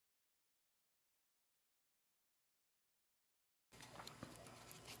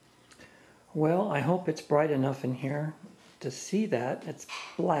Well, I hope it's bright enough in here to see that. It's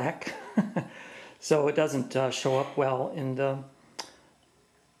black, so it doesn't show up well in the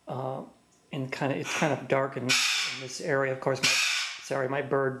it's kind of dark in this area. Of course, my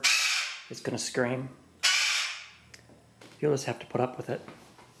bird is going to scream. You'll just have to put up with it.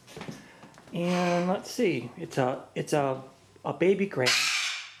 And let's see, it's a baby grand,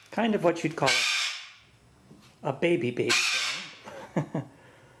 kind of what you'd call a baby grand.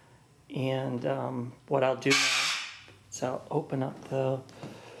 And what I'll do now is I'll open up the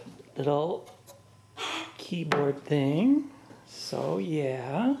little keyboard thing. So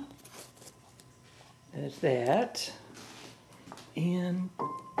yeah, there's that. And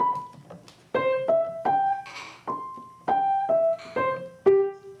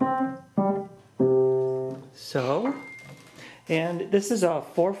and this is a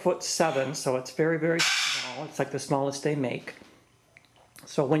 4'7", so it's very, very small. It's like the smallest they make.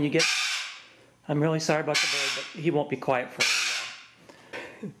 So when you get, I'm really sorry about the bird, but he won't be quiet for a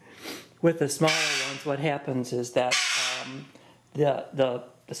while. With the smaller ones, what happens is that the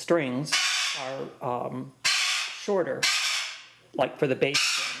strings are shorter, like for the bass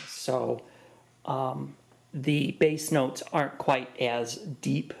strings. So the bass notes aren't quite as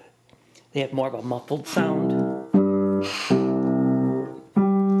deep. They have more of a muffled sound.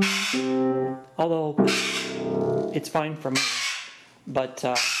 Although it's fine for me. But,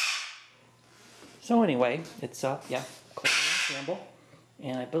 so anyway, it's, yeah, Kohler Campbell.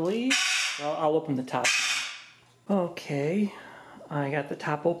 And I believe, well, I'll open the top now. Okay, I got the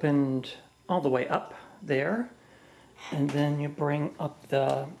top opened all the way up there. And then you bring up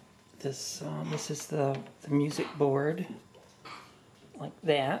this is the music board, like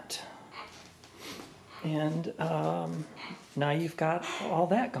that. And now you've got all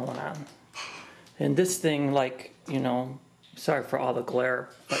that going on. And this thing, like, you know, sorry for all the glare,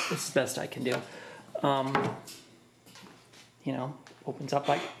 but it's the best I can do. You know, opens up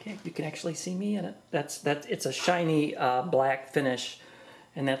like, okay, you can actually see me in it. It's a shiny black finish,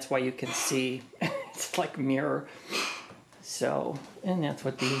 and that's why you can see. It's like mirror. So, and that's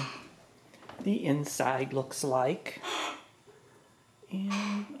what the inside looks like.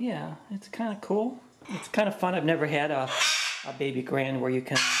 And yeah, it's kind of cool. It's kind of fun. I've never had a baby grand where you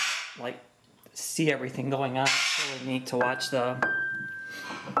can like see everything going on. It's really neat to watch the,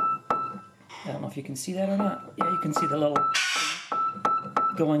 I don't know if you can see that or not. Yeah, you can see the little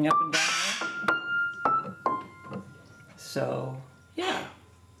going up and down there. So yeah,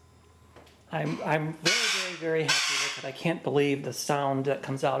 I'm very, very, very happy with it. I can't believe the sound that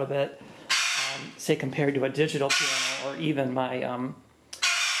comes out of it. Say compared to a digital piano, or even my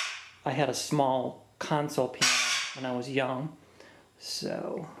I had a small console piano when I was young.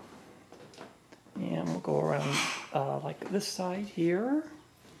 So and we'll go around like this side here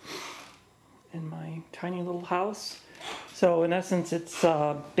in my tiny little house. So in essence, it's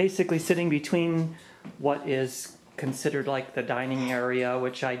basically sitting between what is considered like the dining area,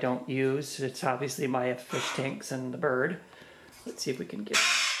 which I don't use. It's obviously my fish tanks and the bird. Let's see if we can get him.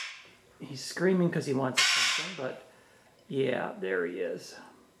 He's screaming because he wants attention, but yeah, there he is.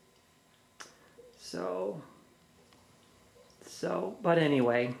 But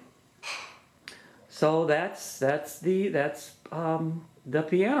anyway, so that's the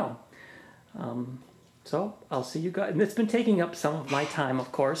piano. So I'll see you guys. And it's been taking up some of my time,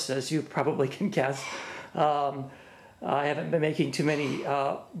 of course, as you probably can guess. I haven't been making too many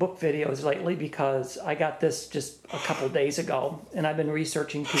book videos lately because I got this just a couple days ago, and I've been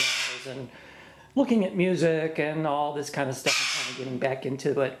researching pianos and looking at music and all this kind of stuff, and kind of getting back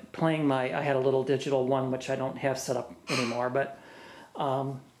into it. I had a little digital one which I don't have set up anymore, but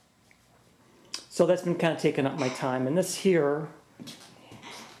so that's been kind of taking up my time. And this here,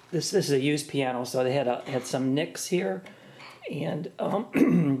 this is a used piano, so they had some nicks here, and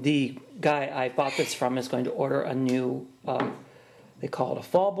the guy I bought this from is going to order a new, they call it a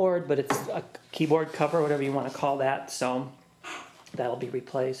fall board, but it's a keyboard cover, whatever you want to call that, so that'll be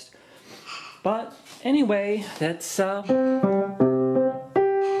replaced. But anyway, that's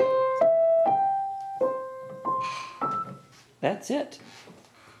it.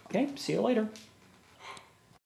 Okay, see you later.